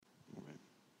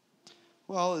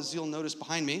Well, as you'll notice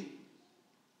behind me,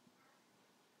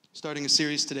 starting a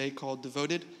series today called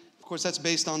Devoted. Of course, that's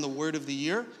based on the Word of the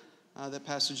Year that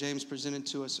Pastor James presented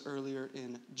to us earlier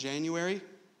in January.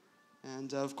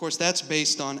 And of course, that's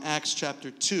based on Acts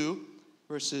chapter 2,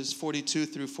 verses 42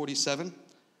 through 47,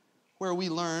 where we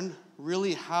learn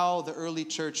really how the early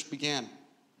church began,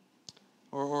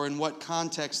 or in what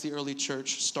context the early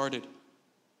church started.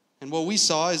 And what we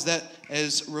saw is that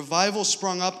as revival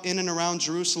sprung up in and around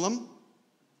Jerusalem,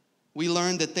 we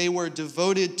learned that they were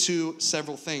devoted to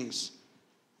several things.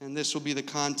 And this will be the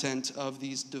content of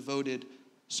these devoted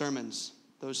sermons,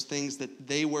 those things that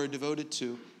they were devoted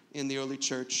to in the early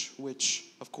church, which,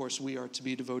 of course, we are to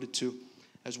be devoted to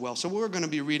as well. So we're going to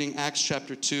be reading Acts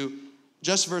chapter 2,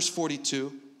 just verse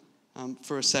 42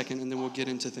 for a second, and then we'll get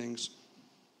into things.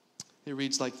 It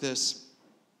reads like this.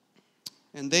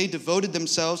 And they devoted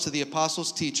themselves to the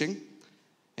apostles' teaching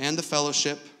and the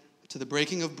fellowship, to the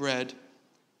breaking of bread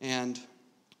and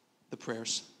the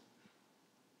prayers.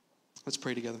 Let's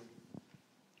pray together.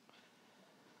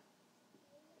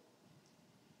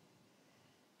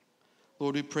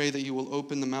 Lord, we pray that you will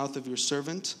open the mouth of your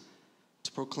servant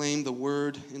to proclaim the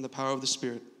word in the power of the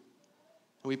Spirit.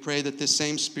 And we pray that this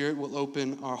same Spirit will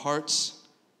open our hearts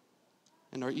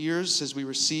and our ears as we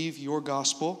receive your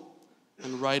gospel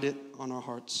and write it on our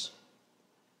hearts.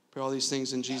 Pray all these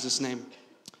things in Jesus' name.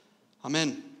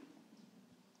 Amen.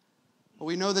 Well,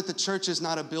 we know that the church is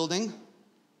not a building.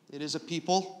 It is a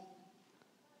people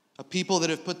that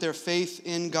have put their faith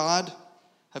in God,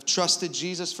 have trusted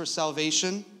Jesus for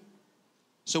salvation.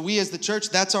 So we as the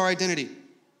church, that's our identity.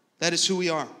 That is who we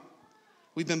are.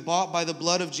 We've been bought by the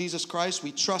blood of Jesus Christ.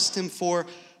 We trust him for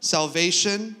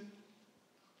salvation.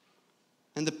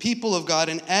 And the people of God,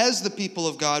 and as the people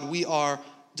of God, we are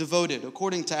devoted.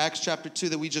 According to Acts chapter 2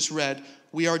 that we just read,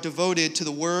 we are devoted to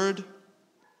the word,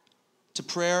 to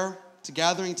prayer, to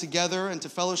gathering together, and to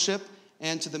fellowship,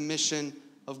 and to the mission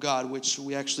of God, which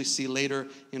we actually see later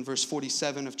in verse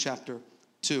 47 of chapter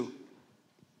 2.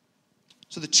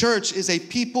 So the church is a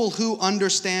people who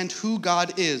understand who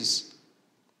God is,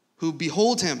 who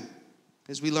behold him,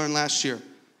 as we learned last year,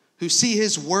 who see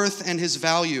his worth and his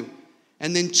value,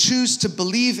 and then choose to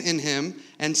believe in him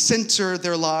and center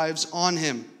their lives on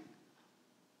him.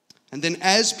 And then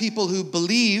as people who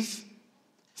believe,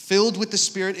 filled with the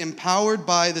Spirit, empowered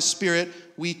by the Spirit,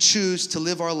 we choose to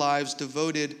live our lives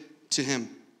devoted to him.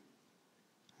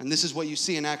 And this is what you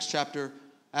see in Acts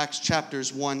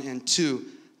chapters 1 and 2.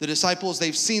 The disciples,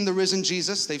 they've seen the risen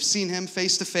Jesus. They've seen him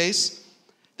face to face.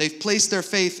 They've placed their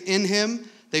faith in him.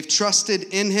 They've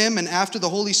trusted in him. And after the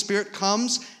Holy Spirit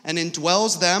comes and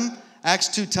indwells them, Acts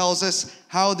 2 tells us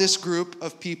how this group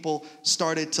of people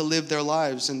started to live their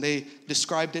lives. And they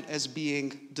described it as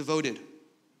being devoted.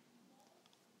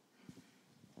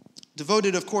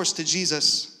 Devoted, of course, to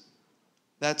Jesus.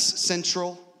 That's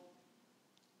central.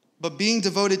 But being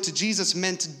devoted to Jesus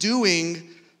meant doing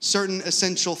certain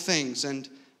essential things. And,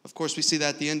 of course, we see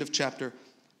that at the end of chapter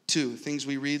 2. Things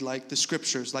we read like the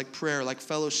scriptures, like prayer, like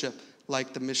fellowship,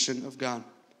 like the mission of God.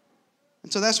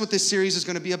 And so that's what this series is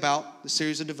going to be about, the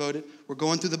series of Devoted. We're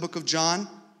going through the book of John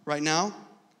right now.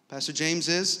 Pastor James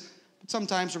is. But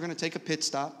sometimes we're going to take a pit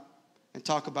stop and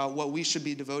talk about what we should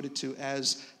be devoted to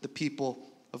as the people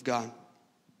of God.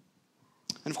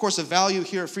 And of course, the value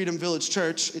here at Freedom Village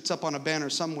Church, it's up on a banner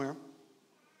somewhere.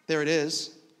 There it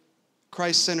is.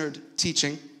 Christ-centered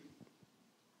teaching.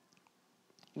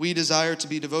 We desire to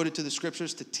be devoted to the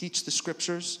scriptures, to teach the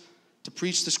scriptures, to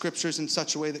preach the scriptures in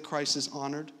such a way that Christ is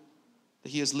honored, that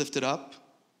he is lifted up,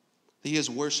 that he is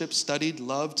worshiped, studied,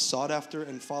 loved, sought after,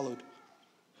 and followed.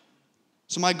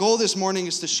 So my goal this morning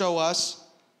is to show us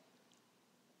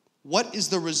what is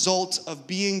the result of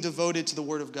being devoted to the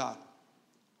Word of God.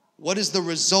 What is the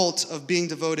result of being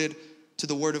devoted to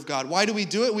the Word of God? Why do we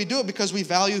do it? We do it because we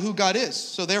value who God is.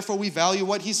 So therefore we value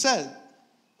what he said.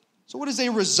 So what is a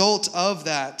result of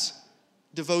that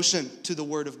devotion to the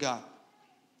Word of God?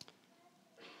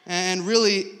 And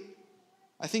really,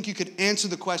 I think you could answer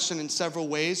the question in several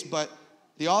ways, but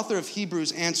the author of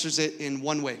Hebrews answers it in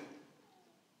one way.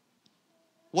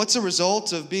 What's a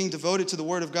result of being devoted to the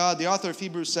Word of God? The author of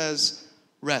Hebrews says,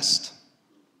 rest.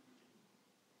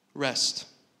 Rest.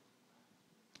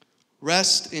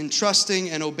 Rest in trusting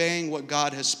and obeying what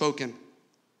God has spoken.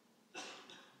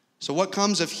 So what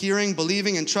comes of hearing,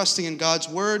 believing, and trusting in God's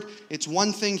word? It's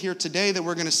one thing here today that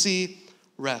we're going to see: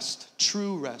 rest,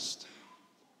 true rest.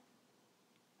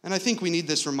 And I think we need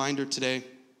this reminder today.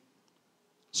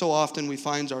 So often we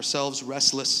find ourselves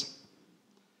restless.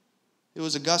 It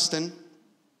was Augustine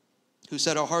who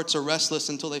said our hearts are restless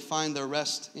until they find their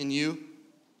rest in you.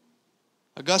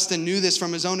 Augustine knew this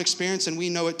from his own experience, and we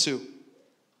know it too.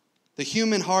 The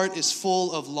human heart is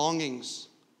full of longings.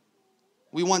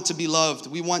 We want to be loved.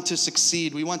 We want to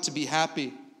succeed. We want to be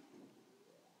happy.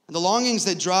 And the longings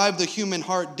that drive the human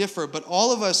heart differ, but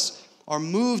all of us are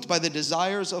moved by the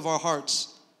desires of our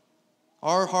hearts.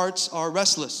 Our hearts are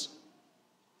restless.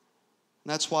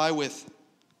 And that's why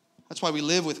we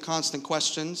live with constant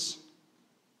questions.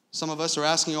 Some of us are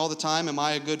asking all the time, am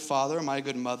I a good father? Am I a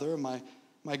good mother? Am I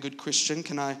a good Christian?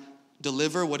 Can I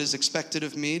deliver what is expected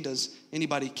of me? Does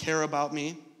anybody care about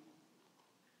me?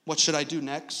 What should I do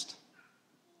next?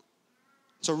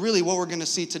 So really what we're going to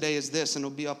see today is this, and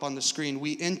it'll be up on the screen.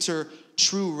 We enter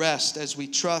true rest as we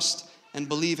trust and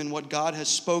believe in what God has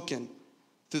spoken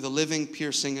through the living,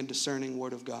 piercing, and discerning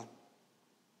Word of God.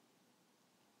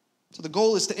 So the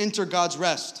goal is to enter God's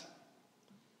rest.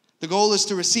 The goal is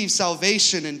to receive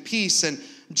salvation and peace and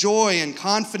joy and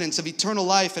confidence of eternal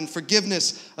life and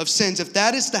forgiveness of sins. If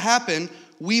that is to happen,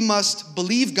 we must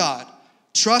believe God,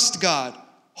 trust God,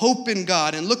 hope in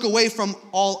God, and look away from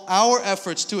all our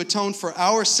efforts to atone for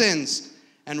our sins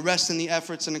and rest in the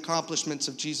efforts and accomplishments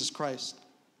of Jesus Christ.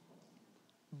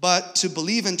 But to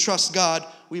believe and trust God,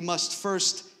 we must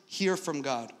first hear from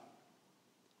God.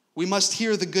 We must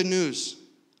hear the good news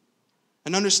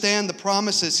and understand the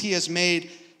promises He has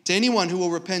made to anyone who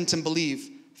will repent and believe.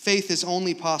 Faith is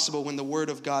only possible when the word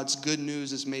of God's good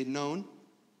news is made known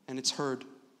and it's heard.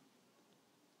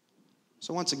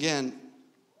 So once again,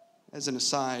 as an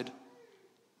aside,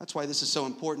 that's why this is so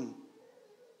important.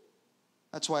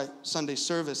 That's why Sunday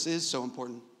service is so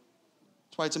important.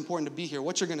 That's why it's important to be here.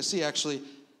 What you're going to see actually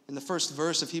in the first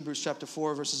verse of Hebrews chapter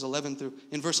 4, verses 11 through,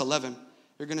 in verse 11,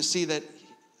 you're going to see that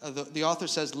the author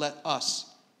says, let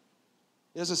us.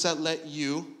 He doesn't say let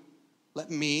you, let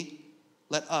me,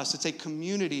 let us. It's a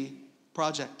community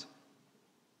project.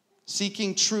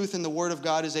 Seeking truth in the Word of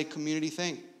God is a community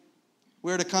thing.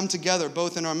 We're to come together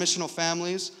both in our missional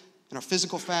families, in our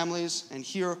physical families, and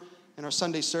here in our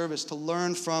Sunday service to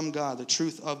learn from God the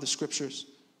truth of the Scriptures.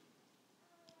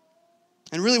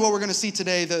 And really what we're going to see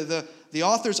today, the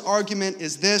author's argument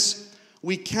is this: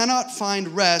 we cannot find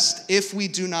rest if we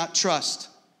do not trust.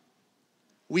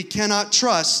 We cannot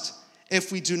trust if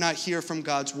we do not hear from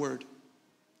God's Word.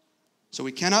 So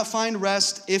we cannot find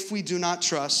rest if we do not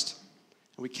trust,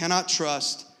 and we cannot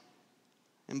trust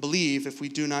and believe if we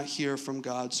do not hear from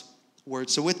God's Word.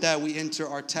 So with that, we enter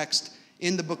our text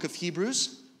in the book of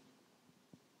Hebrews.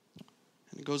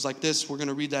 And it goes like this. We're going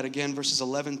to read that again, verses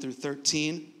 11 through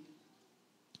 13.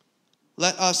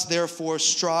 Let us therefore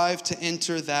strive to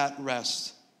enter that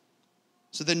rest,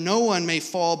 so that no one may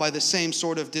fall by the same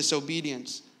sort of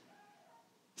disobedience.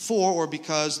 For, or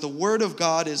because, the word of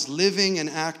God is living and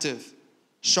active,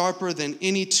 sharper than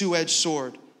any two-edged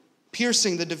sword,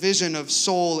 piercing the division of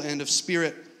soul and of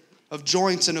spirit, of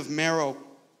joints and of marrow,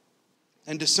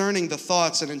 and discerning the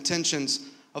thoughts and intentions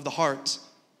of the heart.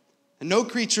 And no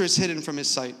creature is hidden from His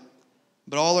sight,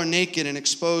 but all are naked and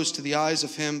exposed to the eyes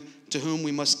of Him to whom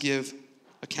we must give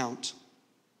account.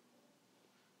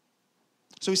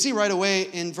 So we see right away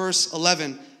in verse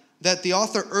 11 that the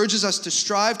author urges us to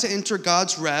strive to enter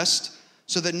God's rest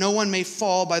so that no one may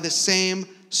fall by the same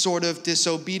sort of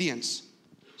disobedience.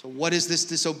 So what is this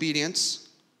disobedience?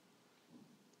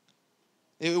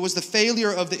 It was the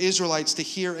failure of the Israelites to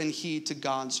hear and heed to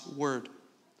God's word.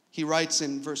 He writes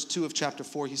in verse 2 of chapter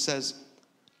 4, he says,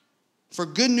 "For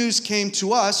good news came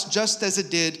to us just as it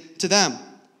did to them.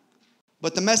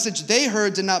 But the message they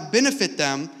heard did not benefit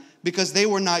them because they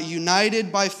were not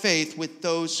united by faith with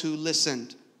those who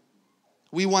listened."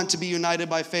 We want to be united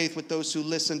by faith with those who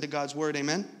listen to God's word,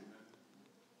 amen?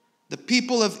 The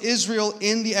people of Israel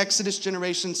in the Exodus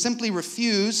generation simply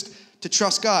refused to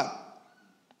trust God.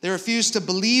 They refused to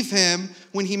believe Him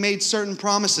when He made certain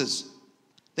promises.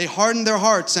 They hardened their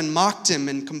hearts and mocked Him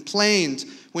and complained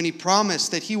when He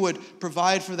promised that He would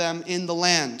provide for them in the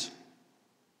land.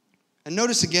 And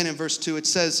notice again in verse 2, it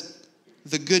says,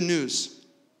 the good news.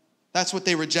 That's what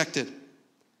they rejected.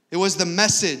 It was the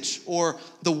message or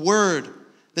the word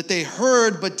that they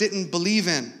heard but didn't believe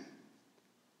in.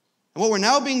 And what we're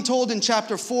now being told in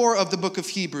chapter 4 of the book of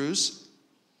Hebrews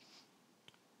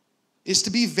is to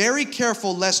be very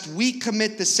careful lest we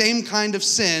commit the same kind of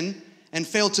sin and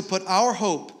fail to put our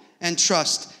hope and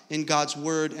trust in God's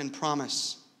word and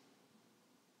promise.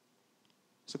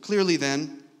 So clearly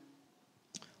then,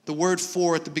 the word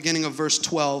 "for" at the beginning of verse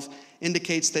 12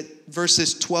 indicates that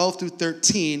verses 12 through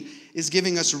 13 is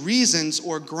giving us reasons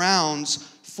or grounds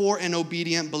for an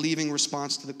obedient, believing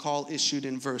response to the call issued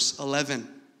in verse 11.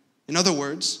 In other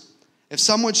words, if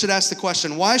someone should ask the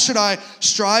question, why should I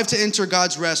strive to enter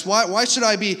God's rest? Why should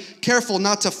I be careful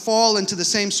not to fall into the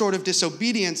same sort of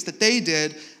disobedience that they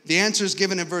did? The answer is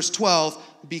given in verse 12,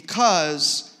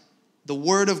 because the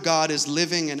Word of God is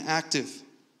living and active.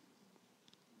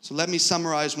 So let me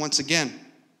summarize once again.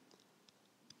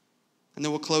 And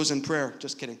then we'll close in prayer.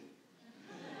 Just kidding.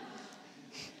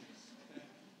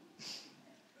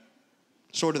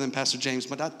 Shorter than Pastor James,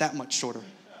 but not that much shorter,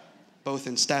 both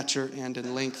in stature and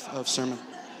in length of sermon.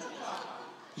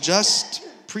 Just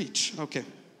preach. Okay.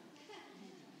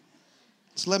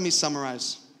 So let me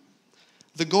summarize.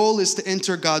 The goal is to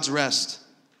enter God's rest.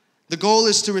 The goal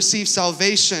is to receive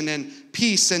salvation and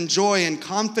peace and joy and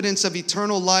confidence of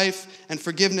eternal life and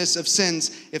forgiveness of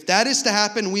sins. If that is to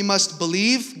happen, we must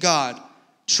believe God,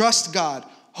 trust God,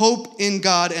 hope in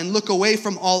God, and look away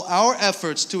from all our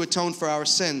efforts to atone for our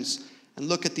sins and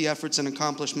look at the efforts and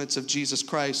accomplishments of Jesus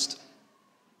Christ.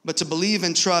 But to believe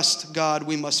and trust God,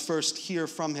 we must first hear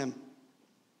from Him.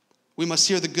 We must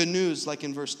hear the good news, like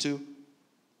in verse 2,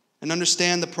 and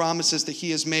understand the promises that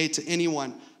He has made to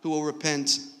anyone who will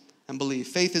repent and believe.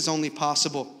 Faith is only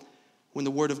possible when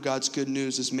the word of God's good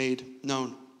news is made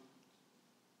known.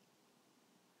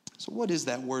 So what is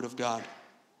that word of God?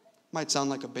 Might sound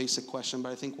like a basic question,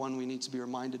 but I think one we need to be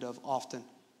reminded of often.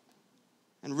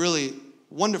 And really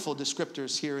wonderful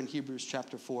descriptors here in Hebrews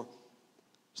chapter 4.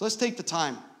 So let's take the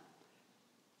time.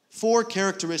 4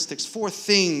 characteristics, 4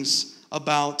 things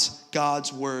about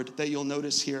God's word that you'll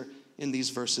notice here in these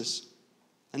verses.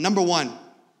 And number 1,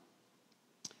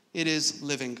 it is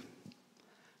living.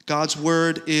 God's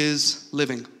word is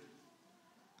living.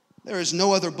 There is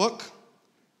no other book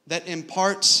that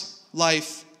imparts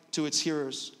life to its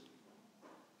hearers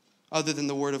other than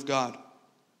the word of God.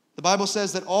 The Bible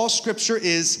says that all scripture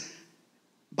is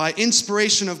by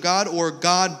inspiration of God or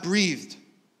God-breathed.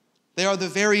 They are the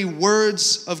very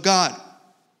words of God.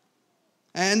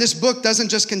 And this book doesn't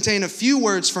just contain a few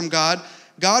words from God.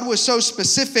 God was so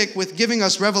specific with giving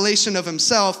us revelation of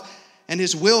Himself and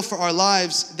His will for our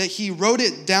lives that He wrote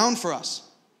it down for us.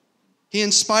 He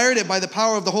inspired it by the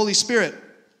power of the Holy Spirit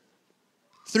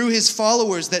through His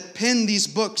followers that pen these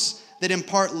books that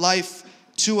impart life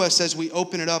to us as we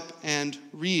open it up and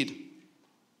read.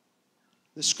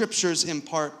 The scriptures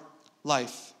impart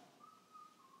life.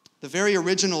 The very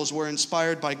originals were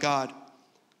inspired by God,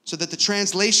 so that the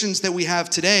translations that we have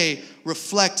today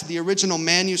reflect the original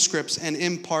manuscripts and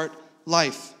impart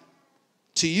life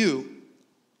to you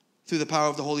through the power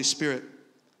of the Holy Spirit.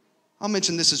 I'll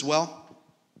mention this as well.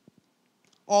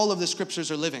 All of the scriptures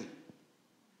are living,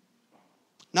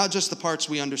 not just the parts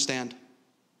we understand.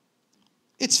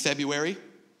 It's February,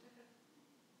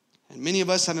 and many of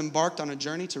us have embarked on a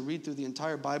journey to read through the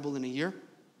entire Bible in a year.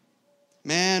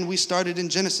 Man, we started in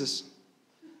Genesis,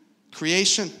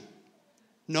 creation,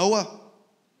 Noah,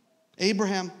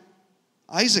 Abraham,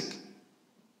 Isaac,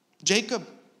 Jacob,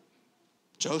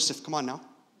 Joseph, come on now.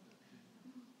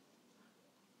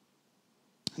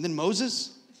 And then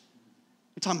Moses.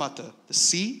 You're talking about the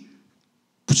sea?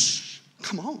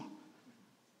 Come on.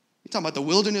 You're talking about the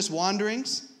wilderness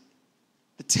wanderings,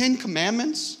 the 10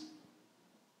 Commandments.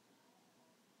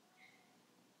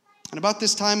 And about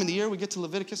this time in the year, we get to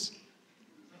Leviticus.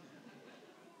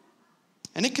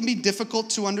 And it can be difficult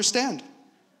to understand.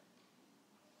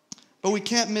 But we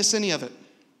can't miss any of it.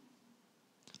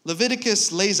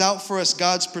 Leviticus lays out for us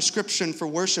God's prescription for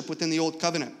worship within the Old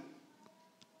Covenant.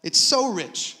 It's so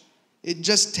rich, it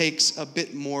just takes a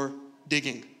bit more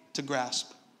digging to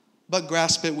grasp. But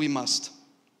grasp it we must.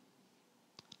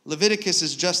 Leviticus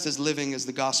is just as living as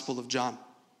the Gospel of John.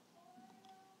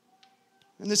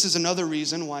 And this is another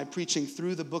reason why preaching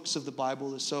through the books of the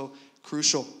Bible is so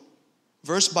crucial.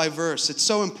 Verse by verse. It's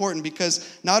so important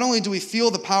because not only do we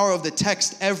feel the power of the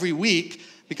text every week,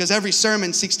 because every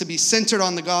sermon seeks to be centered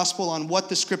on the gospel, on what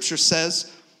the scripture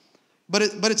says, but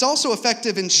it's also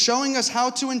effective in showing us how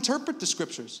to interpret the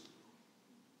scriptures,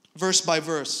 verse by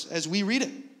verse, as we read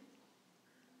it.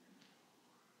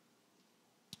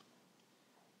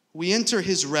 We enter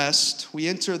His rest, we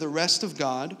enter the rest of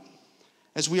God,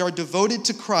 as we are devoted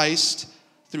to Christ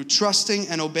through trusting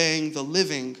and obeying the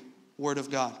living Word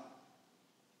of God.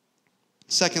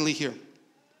 Secondly here,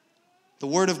 the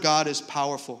Word of God is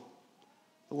powerful.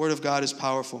 The Word of God is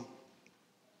powerful.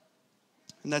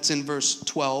 And that's in verse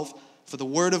 12. For the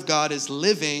Word of God is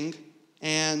living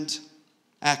and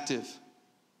active.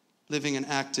 Living and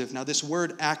active. Now this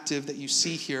word active that you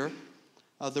see here,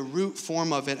 the root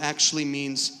form of it actually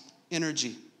means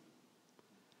energy.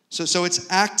 So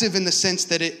it's active in the sense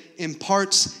that it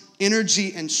imparts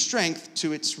energy and strength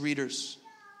to its readers.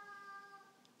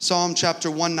 Psalm chapter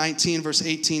 119, verse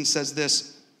 18 says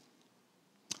this: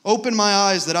 "Open my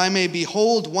eyes that I may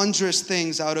behold wondrous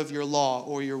things out of your law,"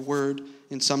 or your word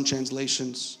in some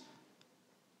translations.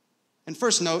 And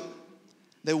first note,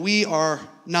 that we are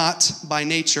not by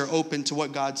nature open to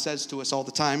what God says to us all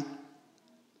the time.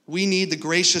 We need the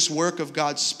gracious work of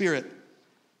God's Spirit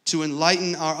to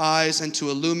enlighten our eyes and to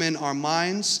illumine our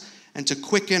minds and to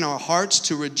quicken our hearts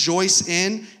to rejoice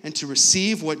in and to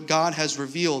receive what God has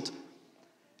revealed.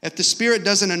 If the Spirit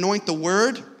doesn't anoint the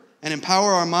Word and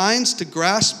empower our minds to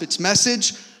grasp its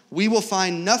message, we will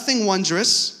find nothing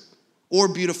wondrous or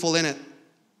beautiful in it.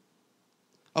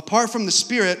 Apart from the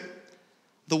Spirit,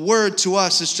 the Word to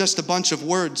us is just a bunch of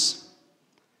words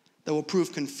that will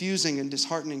prove confusing and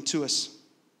disheartening to us.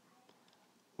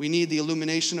 We need the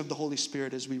illumination of the Holy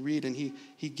Spirit as we read, and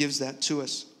He gives that to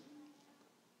us.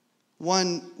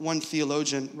 One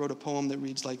theologian wrote a poem that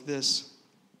reads like this: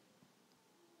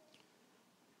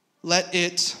 "Let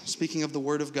it," speaking of the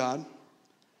Word of God,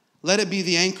 "let it be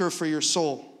the anchor for your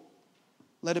soul.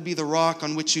 Let it be the rock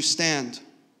on which you stand.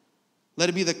 Let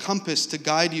it be the compass to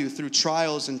guide you through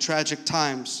trials and tragic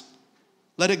times.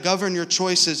 Let it govern your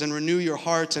choices and renew your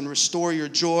heart and restore your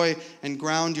joy and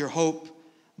ground your hope.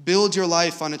 Build your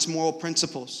life on its moral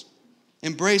principles.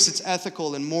 Embrace its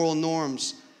ethical and moral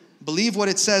norms. Believe what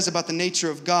it says about the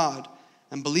nature of God,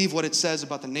 and believe what it says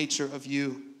about the nature of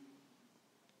you."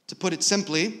 To put it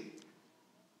simply,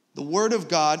 the Word of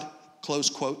God, close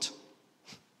quote,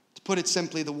 to put it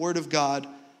simply, the Word of God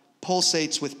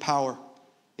pulsates with power.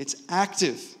 It's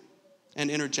active and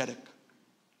energetic.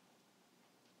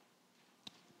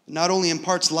 It not only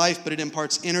imparts life, but it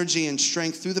imparts energy and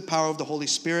strength through the power of the Holy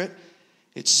Spirit.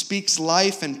 It speaks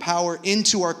life and power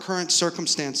into our current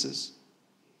circumstances.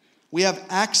 We have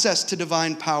access to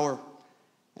divine power,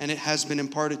 and it has been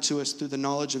imparted to us through the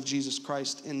knowledge of Jesus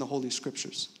Christ in the Holy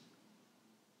Scriptures.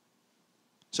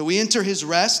 So we enter His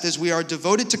rest as we are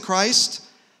devoted to Christ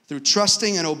through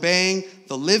trusting and obeying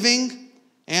the living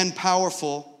and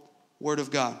powerful Word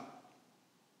of God.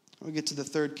 We'll get to the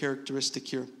third characteristic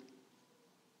here.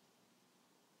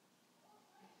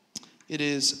 It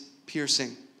is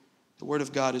piercing. The Word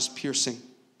of God is piercing.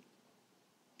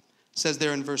 It says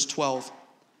there in verse 12,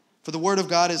 "For the Word of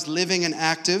God is living and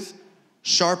active,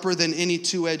 sharper than any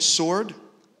two-edged sword,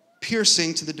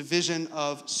 piercing to the division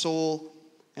of soul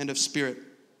and of spirit."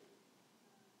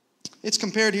 It's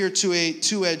compared here to a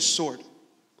two-edged sword.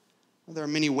 There are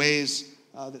many ways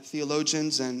that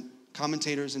theologians and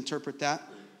commentators interpret that.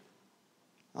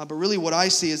 But really what I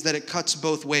see is that it cuts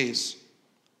both ways.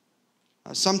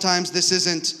 Sometimes this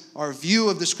isn't our view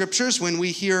of the Scriptures. When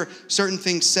we hear certain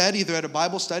things said, either at a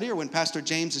Bible study or when Pastor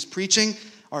James is preaching,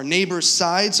 our neighbors'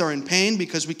 sides are in pain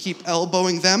because we keep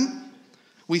elbowing them.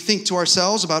 We think to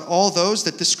ourselves about all those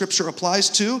that this Scripture applies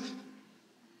to,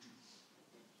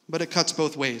 but it cuts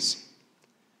both ways.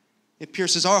 It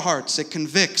pierces our hearts, it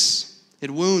convicts,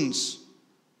 it wounds.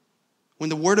 When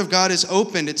the Word of God is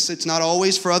opened, it's not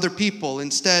always for other people.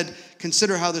 Instead,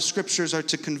 consider how the Scriptures are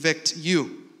to convict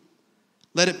you.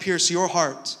 Let it pierce your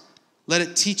heart. Let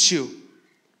it teach you.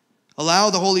 Allow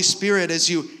the Holy Spirit, as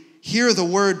you hear the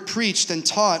Word preached and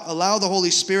taught, allow the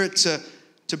Holy Spirit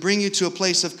to bring you to a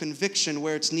place of conviction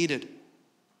where it's needed.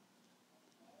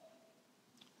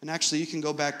 And actually, you can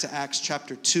go back to Acts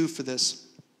chapter 2 for this,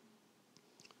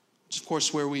 which is, of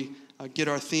course, where we get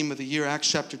our theme of the year. Acts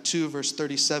chapter 2, verse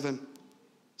 37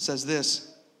 says this: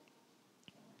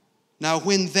 "Now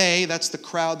when they," that's the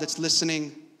crowd that's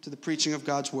listening to the preaching of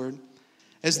God's Word,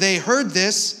 "as they heard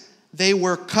this, they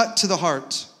were cut to the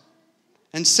heart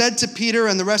and said to Peter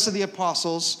and the rest of the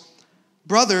apostles,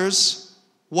 'Brothers,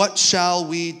 what shall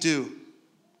we do?'"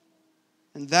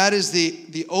 And that is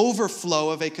the overflow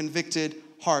of a convicted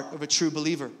heart of a true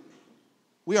believer.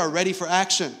 We are ready for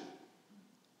action.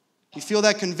 You feel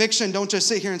that conviction, don't just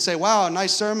sit here and say, "Wow,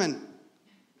 nice sermon."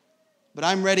 But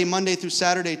I'm ready Monday through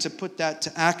Saturday to put that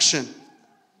to action.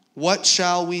 What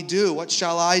shall we do? What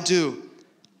shall I do?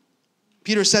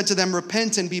 Peter said to them,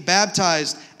 "Repent and be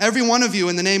baptized, every one of you,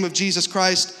 in the name of Jesus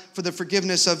Christ for the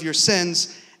forgiveness of your sins."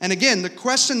 And again, the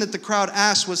question that the crowd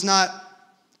asked was not,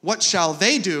 what shall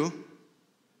they do?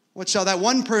 What shall that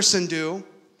one person do?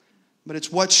 But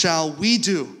it's, what shall we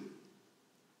do?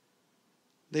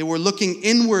 They were looking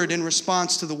inward in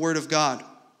response to the Word of God,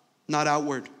 not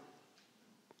outward.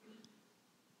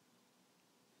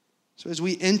 So as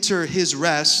we enter His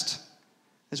rest,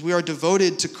 as we are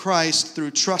devoted to Christ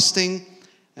through trusting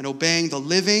and obeying the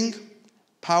living,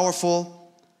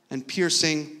 powerful, and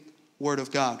piercing Word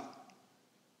of God.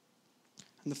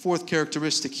 And the fourth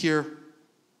characteristic here,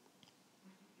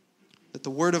 that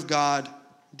the Word of God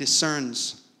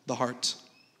discerns the heart.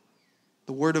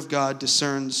 The Word of God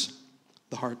discerns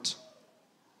the heart.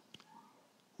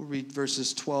 We'll read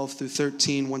verses 12 through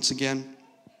 13 once again.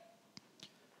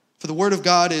 "For the Word of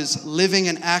God is living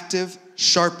and active,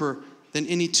 sharper than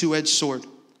any two-edged sword.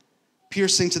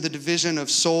 piercing to the division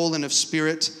of soul and of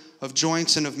spirit, of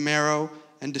joints and of marrow,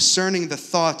 and discerning the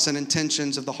thoughts and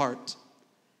intentions of the heart.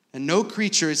 And no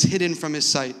creature is hidden from his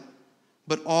sight,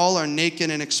 but all are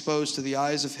naked and exposed to the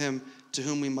eyes of him to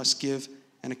whom we must give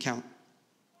an account.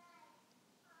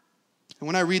 And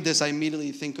when I read this, I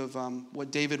immediately think of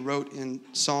what David wrote in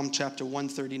Psalm chapter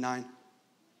 139,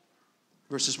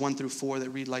 verses 1 through 4 that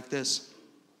read like this.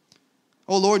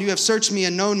 O Lord, you have searched me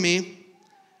and known me.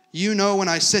 You know when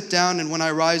I sit down and when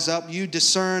I rise up. You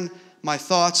discern my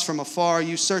thoughts from afar.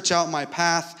 You search out my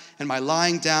path and my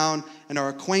lying down and are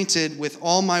acquainted with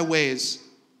all my ways.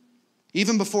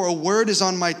 Even before a word is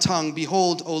on my tongue,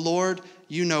 behold, O Lord,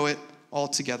 you know it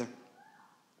altogether.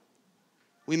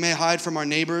 We may hide from our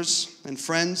neighbors and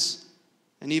friends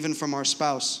and even from our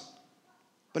spouse,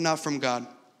 but not from God.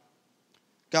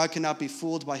 God cannot be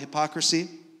fooled by hypocrisy.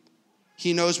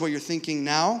 He knows what you're thinking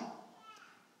now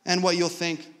and what you'll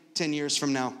think 10 years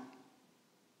from now.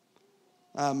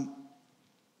 I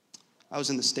was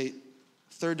in the state,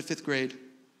 3rd to 5th grade.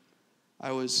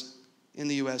 I was in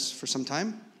the U.S. for some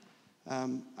time.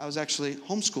 I was actually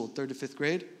homeschooled 3rd to 5th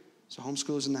grade. So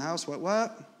homeschoolers in the house,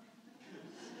 what?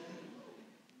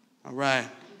 All right.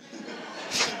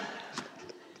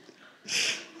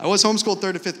 I was homeschooled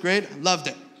 3rd to 5th grade. Loved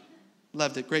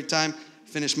it. Great time.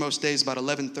 Finished most days about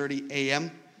 11:30 a.m.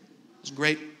 It was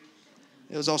great.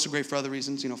 It was also great for other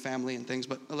reasons, family and things,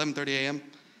 but 11:30 a.m.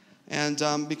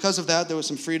 And because of that, there was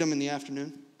some freedom in the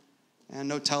afternoon. And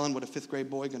no telling what a 5th grade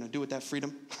boy going to do with that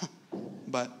freedom.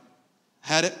 But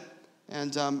had it.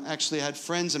 And actually had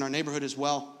friends in our neighborhood as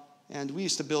well. And we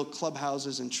used to build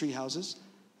clubhouses and tree houses.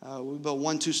 We built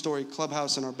 1 2-story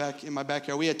clubhouse in my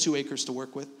backyard. We had 2 acres to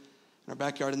work with in our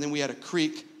backyard. And then we had a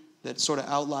creek that sort of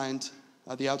outlined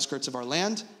the outskirts of our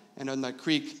land. And on that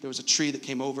creek, there was a tree that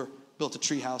came over, built a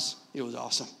tree house. It was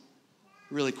awesome.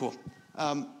 Really cool.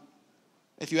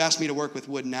 If you ask me to work with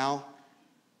wood now,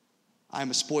 I'm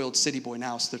a spoiled city boy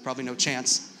now, so there's probably no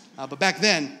chance. But back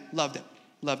then, loved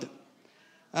it.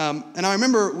 And I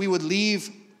remember we would leave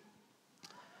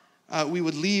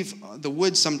the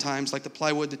wood sometimes, like the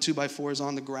plywood, the 2x4s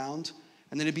on the ground,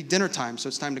 and then it'd be dinner time, so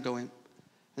it's time to go in.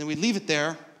 And we'd leave it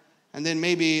there, and then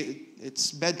maybe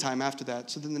it's bedtime after that.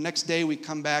 So then the next day we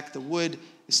come back, the wood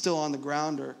is still on the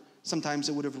ground, or sometimes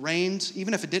it would have rained,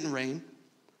 even if it didn't rain.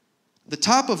 The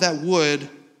top of that wood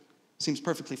seems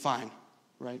perfectly fine,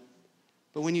 right?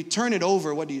 But when you turn it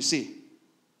over, what do you see?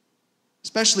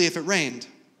 Especially if it rained.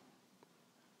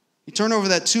 You turn over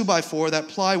that 2x4, that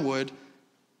plywood.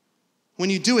 When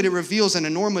you do it, it reveals an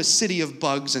enormous city of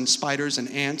bugs and spiders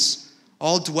and ants,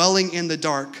 all dwelling in the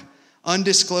dark,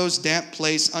 undisclosed, damp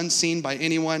place, unseen by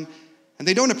anyone. And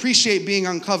they don't appreciate being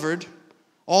uncovered,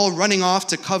 all running off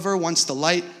to cover once the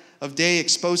light of day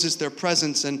exposes their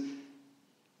presence. And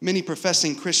many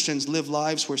professing Christians live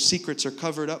lives where secrets are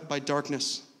covered up by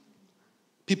darkness.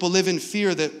 People live in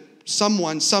fear that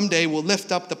someone someday will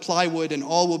lift up the plywood and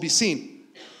all will be seen.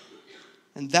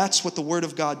 And that's what the Word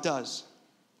of God does.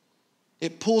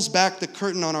 It pulls back the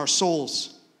curtain on our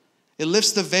souls. It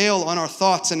lifts the veil on our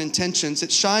thoughts and intentions.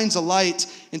 It shines a light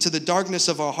into the darkness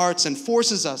of our hearts and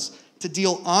forces us to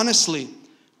deal honestly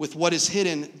with what is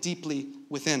hidden deeply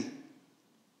within.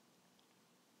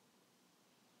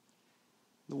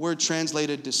 The word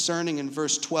translated discerning in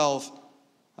verse 12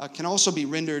 can also be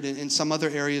rendered in some other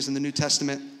areas in the New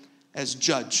Testament as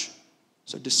judge.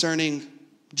 So discerning,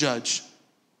 judge.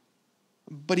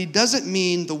 But he doesn't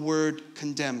mean the word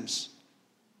condemns.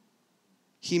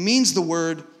 He means the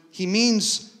word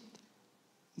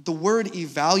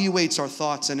evaluates our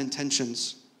thoughts and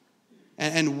intentions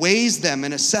and weighs them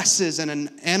and assesses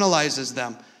and analyzes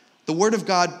them. The Word of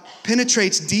God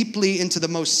penetrates deeply into the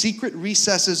most secret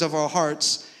recesses of our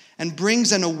hearts and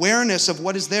brings an awareness of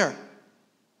what is there.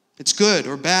 It's good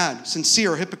or bad,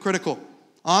 sincere or hypocritical,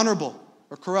 honorable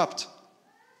or corrupt.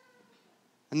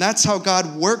 And that's how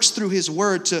God works through His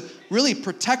Word to really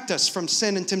protect us from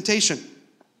sin and temptation.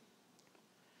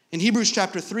 In Hebrews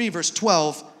chapter 3, verse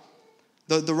 12,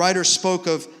 the writer spoke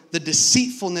of the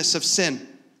deceitfulness of sin.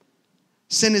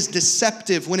 Sin is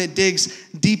deceptive when it digs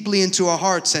deeply into our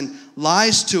hearts and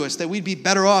lies to us that we'd be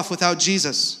better off without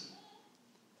Jesus.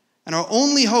 And our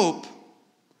only hope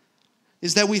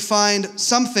is that we find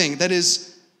something that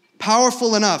is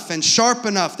powerful enough and sharp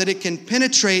enough that it can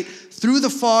penetrate through the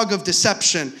fog of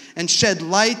deception and shed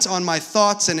light on my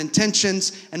thoughts and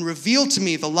intentions and reveal to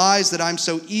me the lies that I'm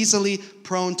so easily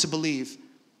prone to believe.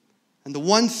 And the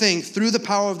one thing through the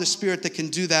power of the Spirit that can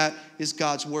do that is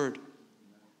God's Word.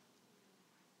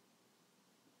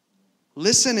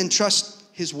 Listen and trust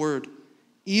His Word,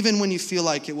 even when you feel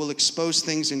like it will expose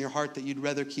things in your heart that you'd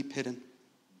rather keep hidden.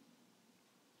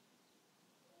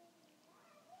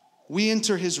 we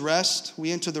enter his rest,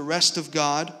 we enter the rest of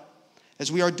God as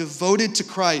we are devoted to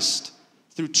Christ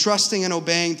through trusting and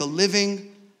obeying the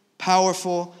living,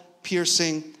 powerful,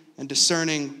 piercing, and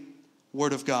discerning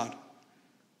Word of God.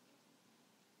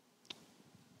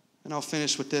 And I'll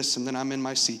finish with this, and then I'm in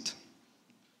my seat.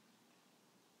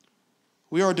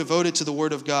 We are devoted to the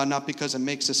Word of God not because it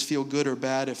makes us feel good or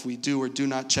bad if we do or do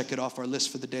not check it off our list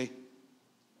for the day.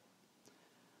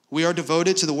 We are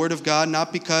devoted to the Word of God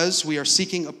not because we are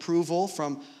seeking approval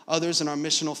from others in our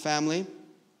missional family.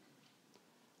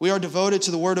 We are devoted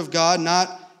to the Word of God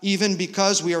not even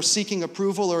because we are seeking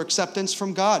approval or acceptance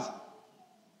from God.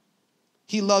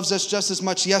 He loves us just as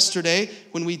much yesterday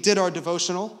when we did our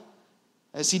devotional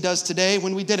as he does today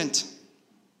when we didn't.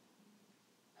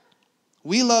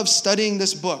 We love studying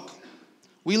this book.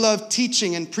 We love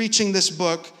teaching and preaching this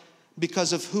book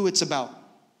because of who it's about.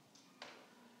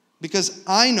 Because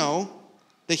I know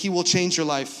that he will change your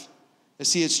life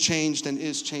as he has changed and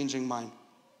is changing mine.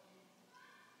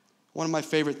 One of my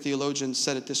favorite theologians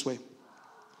said it this way: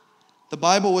 the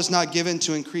Bible was not given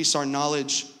to increase our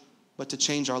knowledge, but to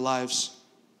change our lives.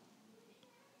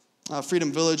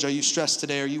 Freedom Village, are you stressed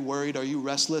today? Are you worried? Are you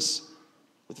restless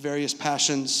with various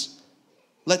passions?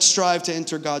 Let's strive to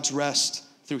enter God's rest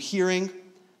through hearing,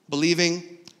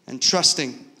 believing, and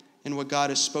trusting in what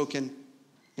God has spoken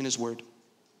in his word.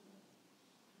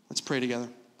 Let's pray together.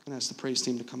 I'm going to ask the praise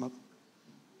team to come up.